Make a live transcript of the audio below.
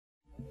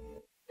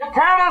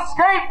can't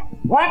escape,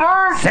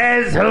 Winters!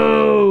 Says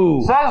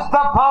who? Says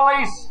the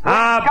police.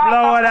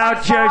 Blow it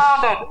out your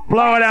short.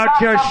 Blow it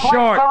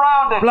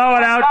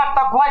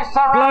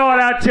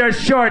out your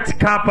shorts,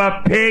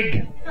 copper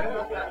pig.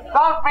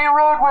 Don't be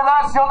rude with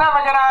us. You'll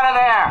never get out of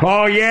there.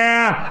 Oh,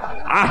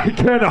 yeah? I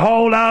can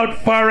hold out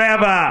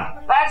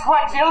forever. That's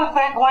what you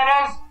think,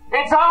 Winters.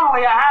 It's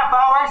only a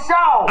half-hour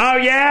show. Oh,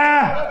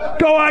 yeah?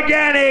 Go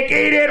organic.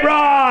 Eat it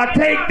raw.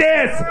 Take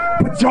this.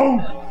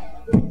 Pachong.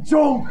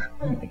 Oh,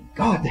 my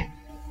God.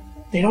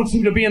 They don't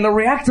seem to be in the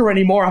reactor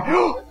anymore.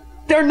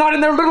 They're not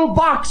in their little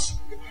box.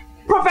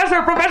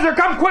 Professor,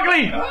 come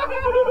quickly.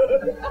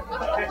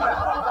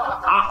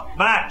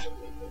 Matt,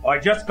 I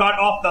just got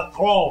off the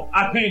throne.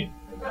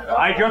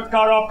 I just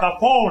got off the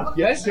phone.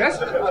 Yes?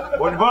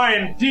 We're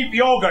buying deep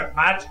yogurt,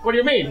 Matt. What do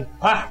you mean?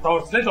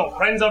 Those little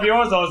friends of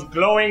yours, those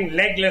glowing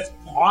legless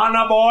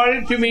piranha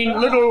balls. You mean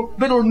little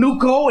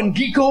Nuko and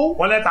Geeko?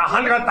 Well, it's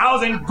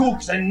 100,000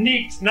 gooks and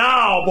neeks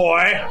now,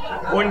 boy.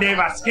 When they've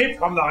escaped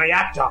from the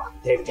reactor,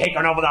 they've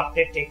taken over the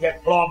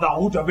 55th floor of the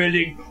Hooter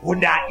building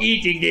and they're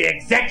eating the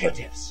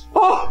executives.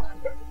 Oh,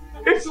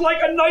 it's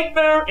like a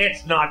nightmare.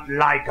 It's not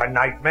like a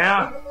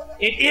nightmare.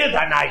 It is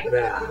a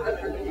nightmare.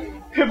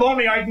 If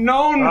only I'd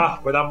known.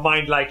 With a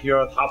mind like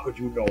yours, how could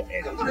you know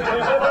anything?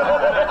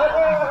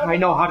 I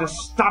know how to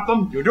stop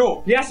them. You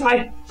do? Yes,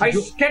 I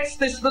sketched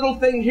this little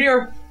thing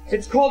here.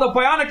 It's called a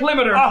bionic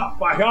limiter.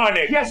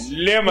 Bionic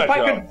limiter. If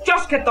I could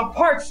just get the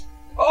parts.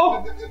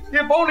 Oh,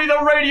 if only the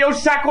Radio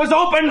Shack was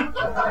open.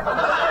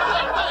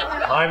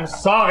 I'm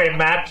sorry,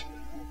 Matt,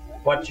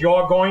 but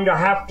you're going to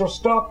have to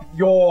stop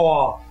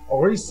your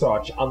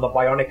research on the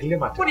bionic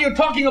limiter. What are you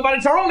talking about?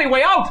 It's our only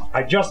way out.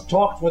 I just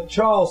talked with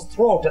Charles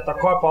Throat at the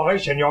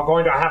corporation. You're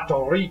going to have to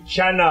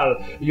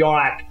rechannel your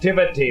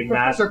activity,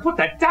 Matt. Professor, put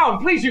that down,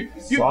 please.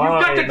 You've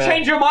got to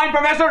change your mind,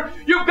 Professor.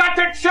 You've got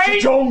to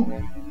change.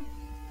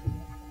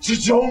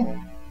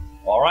 Chijong.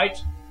 All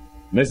right,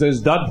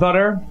 Mrs.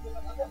 Dudfutter,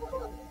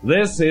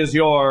 this is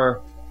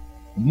your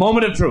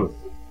moment of truth.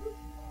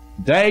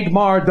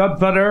 Dagmar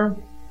Dudfutter,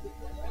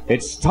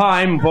 it's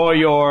time for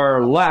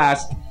your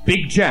last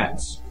big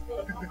chance.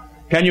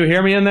 Can you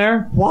hear me in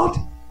there? What?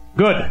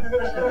 Good.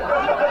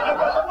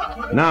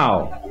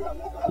 Now,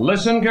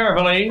 listen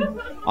carefully.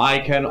 I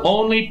can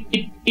only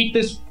eat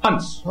this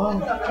once.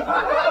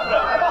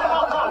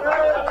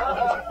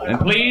 And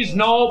please,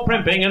 no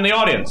primping in the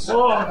audience.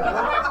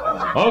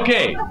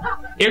 Okay,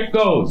 it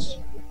goes.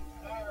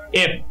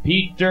 If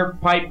Peter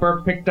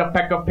Piper picked a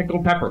peck of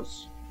pickled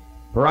peppers,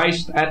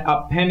 priced at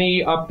a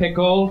penny a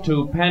pickle,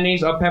 2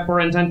 pennies a pepper,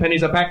 and 10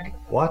 pennies a peck.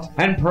 What?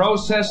 And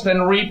processed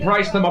and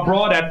repriced them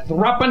abroad at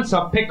 3pence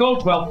a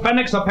pickle, 12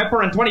 pfennigs a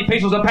pepper, and 20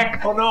 pesos a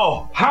peck. Oh,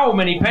 no. How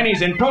many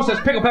pennies in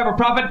processed pickle pepper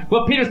profit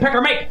will Peter's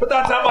pecker make? But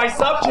that's not my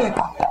subject.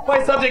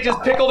 My subject is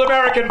pickled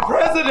American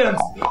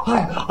presidents.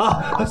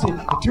 Let's see.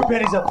 2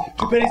 pennies a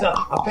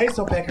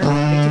peso pecker.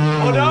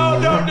 Oh, no.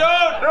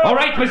 All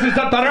right, Mrs.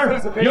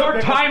 Dudfutter, your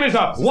time is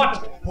up.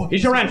 What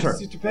is your answer?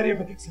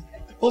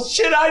 Well,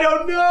 shit, I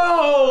don't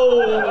know.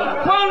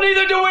 Well,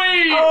 neither do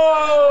we.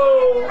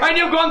 Oh. And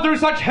you've gone through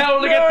such hell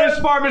to get this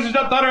far, Mrs.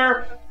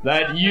 Dudfutter,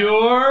 that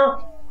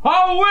you're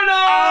a winner.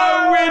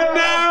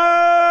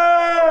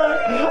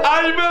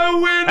 I'm a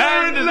winner.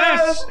 And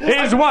this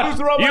is what you've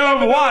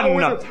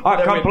won.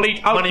 A complete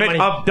outfit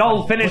of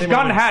dull-finished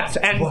gun hats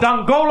and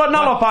Dongola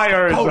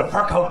nullifiers.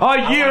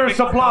 A year's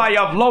supply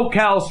of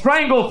local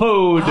strangle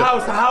food.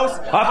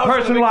 A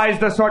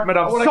personalized assortment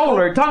of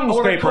solar tongue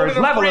scrapers,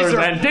 levelers,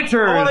 and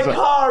ditchers.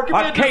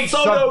 A case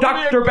of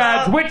Dr.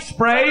 Bad's witch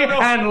spray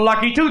and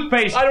Lucky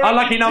toothpaste. A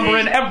lucky number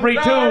in every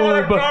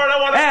tube.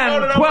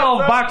 And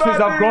 12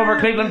 boxes of Grover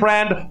Cleveland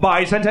brand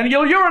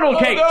bicentennial urinal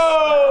cakes.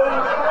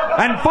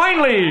 And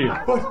finally,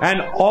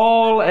 an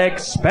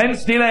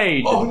all-expense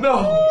delayed,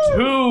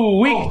 2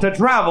 week to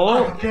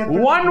travel,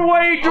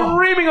 one-way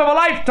dreaming of a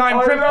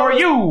lifetime trip for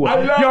you,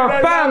 your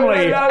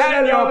family,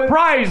 and your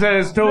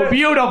prizes to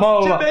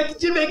beautiful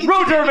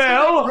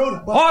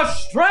Routerville,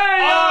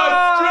 Australia!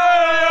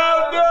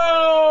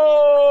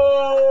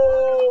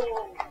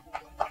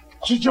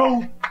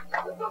 Chijong.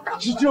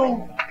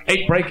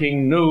 8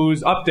 breaking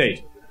news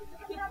update.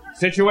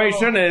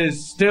 Situation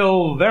is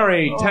still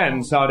very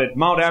tense out at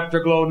Mount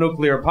Afterglow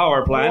Nuclear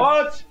Power Plant.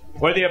 What?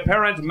 Where the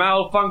apparent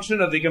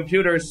malfunction of the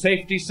computer's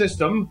safety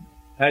system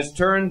has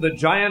turned the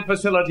giant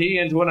facility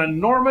into an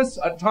enormous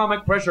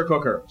atomic pressure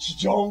cooker.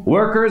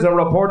 Workers are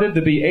reported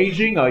to be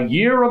aging a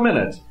year a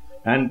minute,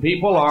 and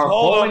people are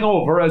falling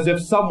over as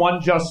if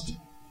someone just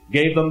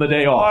gave them the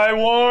day off. I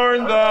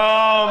warned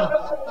them.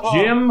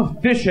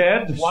 Jim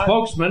Fishhead,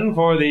 spokesman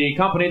for the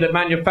company that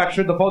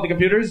manufactured the faulty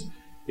computers,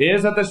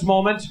 is at this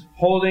moment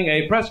holding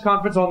a press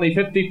conference on the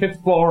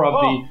 55th floor of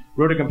the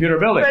Router Computer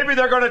Building. Maybe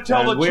they're going to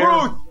tell the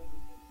truth.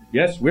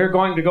 Yes, we're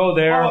going to go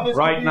there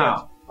right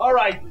now. All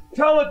right,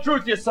 tell the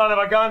truth, you son of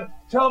a gun.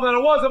 Tell them that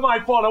it wasn't my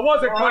fault. It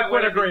wasn't Click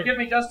Wintergreen. Give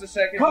me just a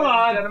second, Come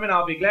on, gentlemen.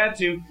 I'll be glad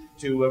to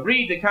to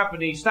read the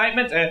company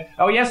statement.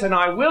 Oh, yes, and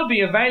I will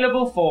be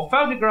available for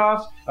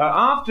photographs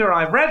after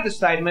I've read the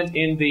statement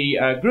in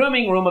the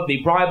grooming room of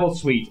the bridal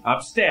suite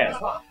upstairs.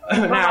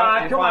 Come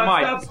on,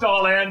 stop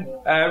stalling.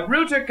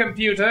 Router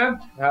Computer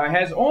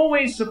has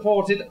always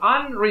supported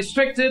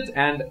unrestricted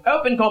and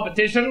open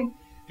competition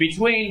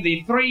between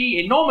the three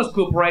enormous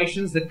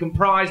corporations that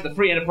comprise the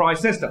free enterprise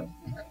system.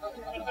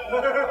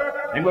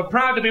 And we're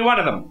proud to be one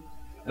of them.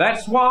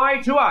 That's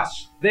why, to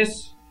us,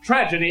 this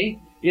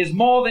tragedy is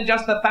more than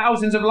just the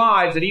thousands of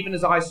lives that, even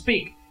as I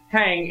speak,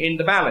 hang in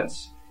the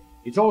balance.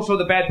 It's also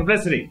the bad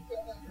publicity.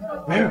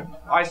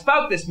 I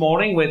spoke this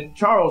morning with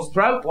Charles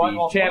Throat,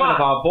 the chairman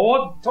of our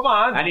board. Come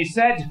on. And he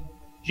said,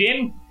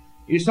 Jim,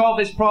 you solve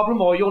this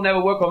problem or you'll never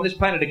work on this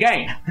planet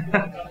again.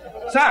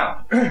 So,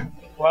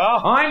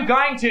 well, I'm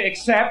going to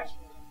accept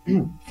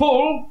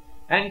full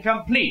and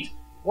complete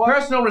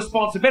personal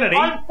responsibility.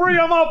 I'm free.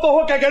 I'm off the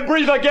hook. I can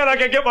breathe again. I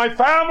can get my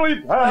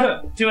family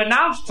back. To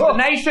announce to the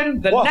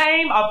nation the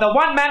name of the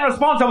one man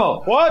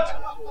responsible.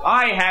 What?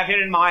 I have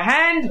here in my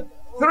hand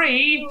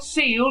 3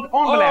 sealed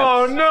envelopes.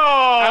 Oh,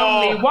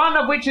 no. Only one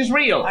of which is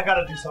real. I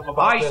gotta do something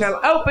about this. I shall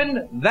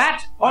open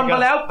that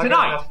envelope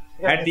tonight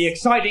at the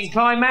exciting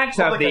climax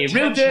of the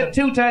Rooter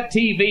Tooter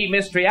TV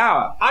Mystery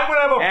Hour. I'm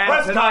gonna have a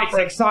press tonight's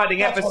conference.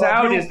 exciting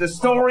episode is the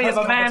story of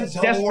a man's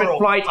desperate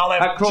flight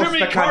across Jimmy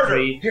the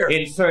country Carter.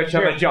 in search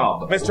of a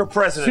job. Mr.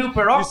 President,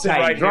 Super you sit octane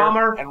right drama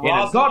here, and in a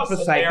Ross will sit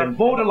godforsaken there,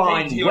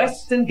 borderline and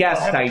western gas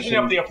I'll have to clean station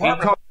up the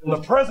apartment. The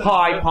entitled president-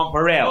 High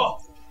Pomperel. Oh.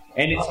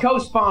 And it's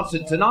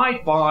co-sponsored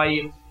tonight by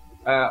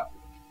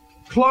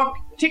Clock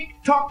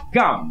Tick-Tock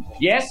Gum.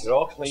 Yes, They're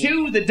all clean.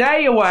 chew the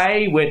day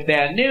away with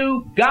their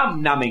new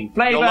gum-numbing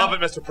flavor. You'll love it,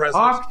 Mr. President.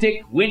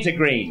 Arctic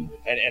Wintergreen.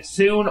 And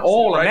soon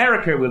all right.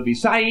 America will be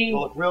saying,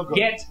 It'll look real good.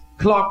 get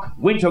Clock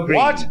Wintergreen.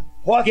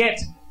 What?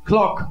 Get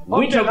Clock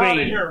I'll get out of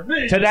Wintergreen here.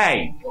 Me.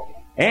 today.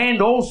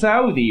 And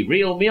also the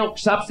Real Milk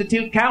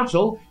Substitute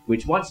Council,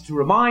 which wants to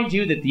remind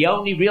you that the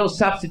only real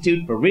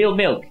substitute for real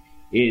milk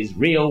is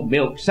Real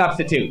Milk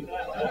Substitute.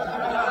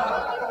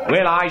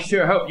 Well, I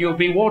sure hope you'll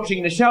be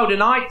watching the show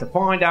tonight to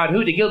find out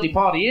who the guilty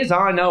party is.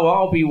 I know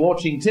I'll be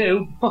watching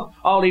too.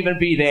 I'll even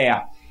be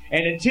there.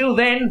 And until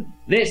then,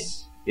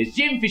 this is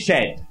Jim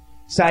Fished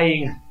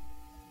saying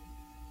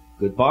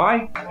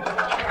goodbye.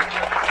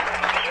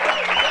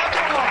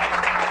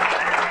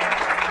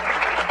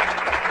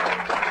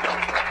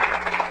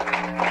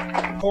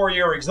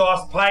 4-year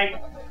exhaust pipe.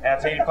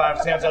 That's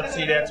 85 cents. Let's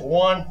see, that's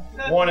 1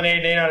 and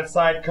 8 on its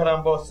side, cut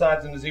on both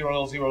sides, and the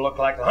 0 look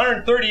like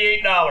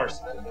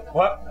 $138.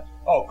 What?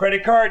 Oh,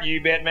 credit card?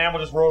 You bet, man.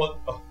 We'll just roll it.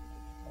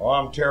 Oh,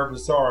 I'm terribly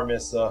sorry,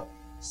 Miss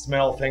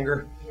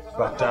Smellfinger,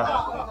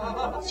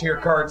 but this here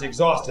card's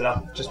exhausted.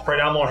 I'm just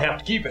afraid I'm gonna have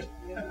to keep it.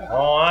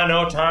 Oh, I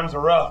know, times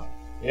are rough.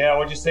 Yeah,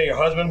 what'd you say, your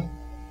husband?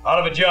 Out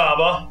of a job,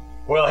 huh?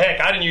 Well, heck,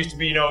 I didn't used to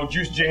be no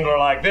juice jingler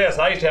like this.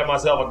 I used to have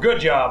myself a good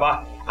job.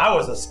 I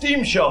was a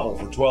steam shovel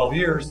for 12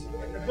 years.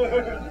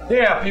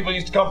 Yeah, people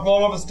used to come from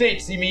all over the state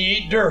to see me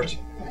eat dirt.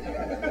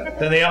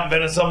 Then they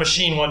invented some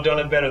machine one done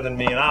it better than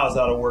me, and I was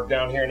out of work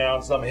down here now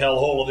in some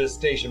hellhole of this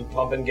station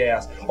pumping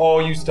gas. Oh,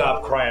 you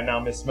stop crying now,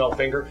 Miss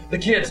Smellfinger. The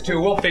kids,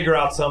 too. We'll figure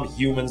out some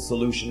human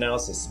solution now.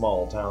 It's a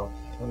small town.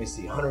 Let me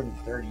see,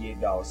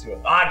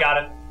 $138. I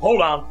got it.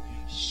 Hold on.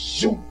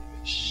 Shoot,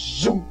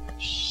 shoot,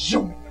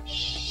 shoot,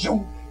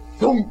 shoot,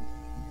 shoot.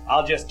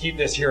 I'll just keep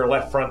this here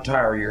left front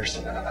tire of yours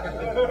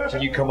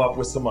till you come up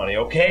with some money,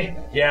 okay?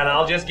 Yeah, and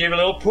I'll just give it a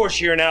little push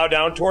here now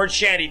down towards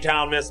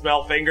Shantytown, Miss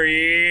Smellfinger.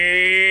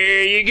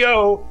 Here you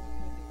go.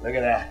 Look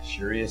at that.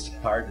 Sure is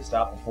hard to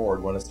stop a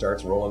Ford when it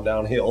starts rolling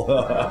downhill.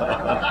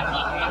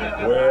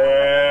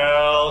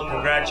 Well,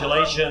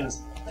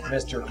 congratulations,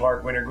 Mr.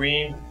 Clark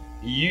Wintergreen.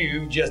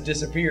 You just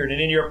disappeared,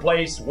 and in your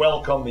place,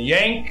 welcome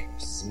Yank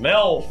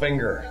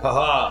Smellfinger.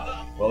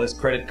 Haha. Well, this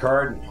credit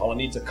card, all it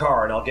needs a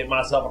car, and I'll get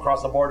myself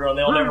across the border, and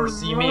they'll never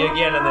see me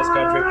again in this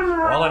country.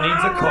 All it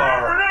needs a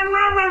car.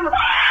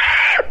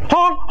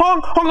 Honk,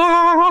 honk, honk,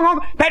 honk, honk,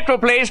 honk. Petrol,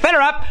 please. Fill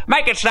her up.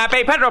 Make it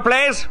snappy. Petrol,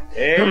 please.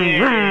 Hey,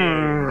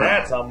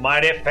 that's a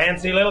mighty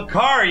fancy little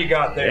car you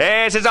got there.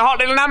 Yes, it's a hot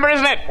little number,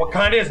 isn't it? What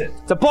kind is it?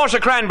 It's a Porsche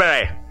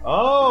Cranberry.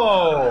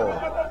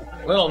 Oh,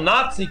 little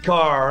Nazi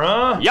car,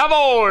 huh?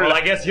 Jawohl. Well,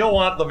 I guess you'll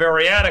want the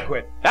very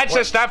adequate. That's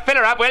the stuff. Fill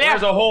her up, will you?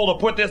 There's a hole to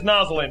put this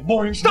nozzle in.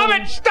 Boing, Stop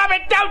boing. it! Stop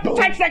it! Don't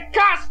touch the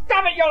car!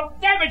 Stop it! You'll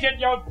damage it,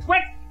 you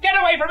twit! Get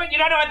away from it! You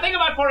don't know a thing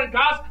about foreign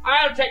cars.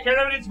 I'll take care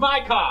of it. It's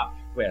my car.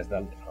 Where's the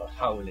little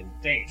howling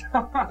date?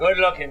 Good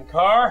looking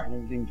car.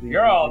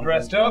 You're all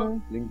dressed up.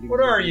 What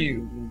are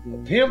you? A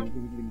pimp?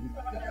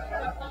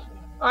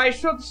 I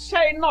should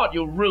say not,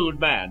 you rude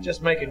man.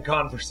 Just making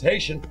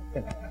conversation.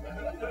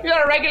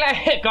 You're a regular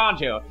hick,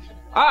 aren't you?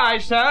 I,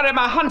 sir, am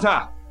a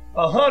hunter.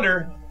 A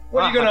hunter?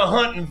 What are you gonna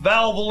hunt in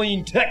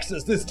Valvoline,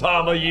 Texas this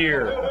time of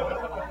year?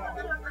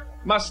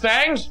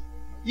 Mustangs?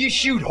 You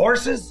shoot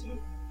horses?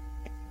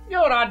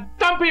 You're a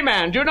dumpy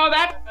man, do you know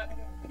that?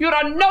 You're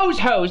a nose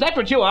hose, that's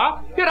what you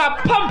are. You're a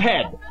pump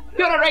head.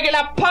 You're a regular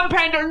pump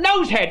handle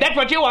nose head, that's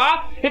what you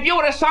are. If you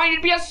were a sign,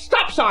 it'd be a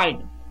stop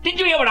sign. Did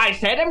you hear what I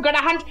said? I'm going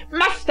to hunt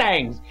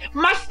Mustangs.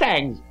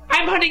 Mustangs.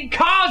 I'm hunting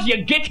cars,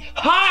 you get.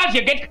 Cars,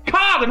 you get.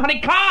 Cars. I'm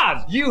hunting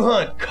cars. You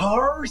hunt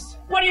cars?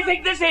 What do you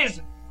think this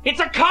is? It's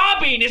a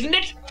carbine, isn't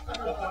it?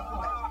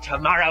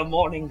 Tomorrow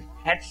morning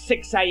at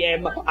 6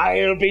 a.m.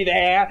 I'll be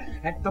there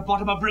at the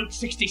bottom of Route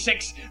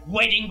 66,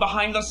 waiting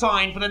behind the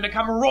sign for them to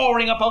come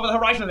roaring up over the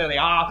horizon. There they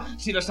are.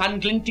 See the sun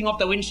glinting off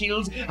the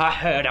windshields? A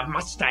herd of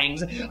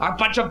Mustangs, a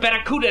bunch of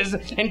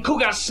barracudas, and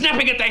cougars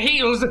snapping at their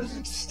heels.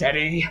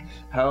 Steady.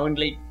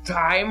 Only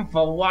time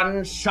for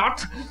one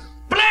shot.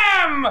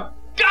 Blam!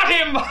 Got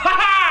him! Ha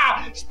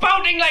ha!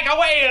 Spouting like a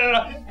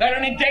whale. They're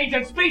an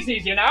endangered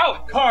species, you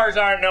know. Cars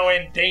aren't no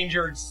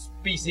endangered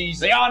species.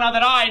 They are now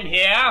that I'm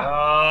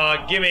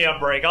here. Give me a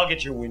break. I'll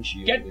get your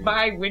windshield. Get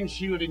my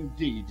windshield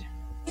indeed.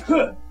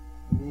 What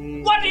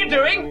are you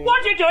doing?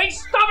 What are you doing?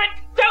 Stop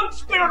it! Don't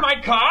spit on my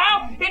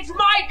car! It's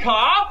my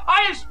car!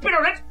 I'll spit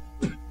on it!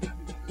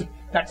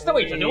 That's the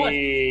way to do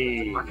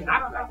it. Lock it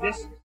up like this.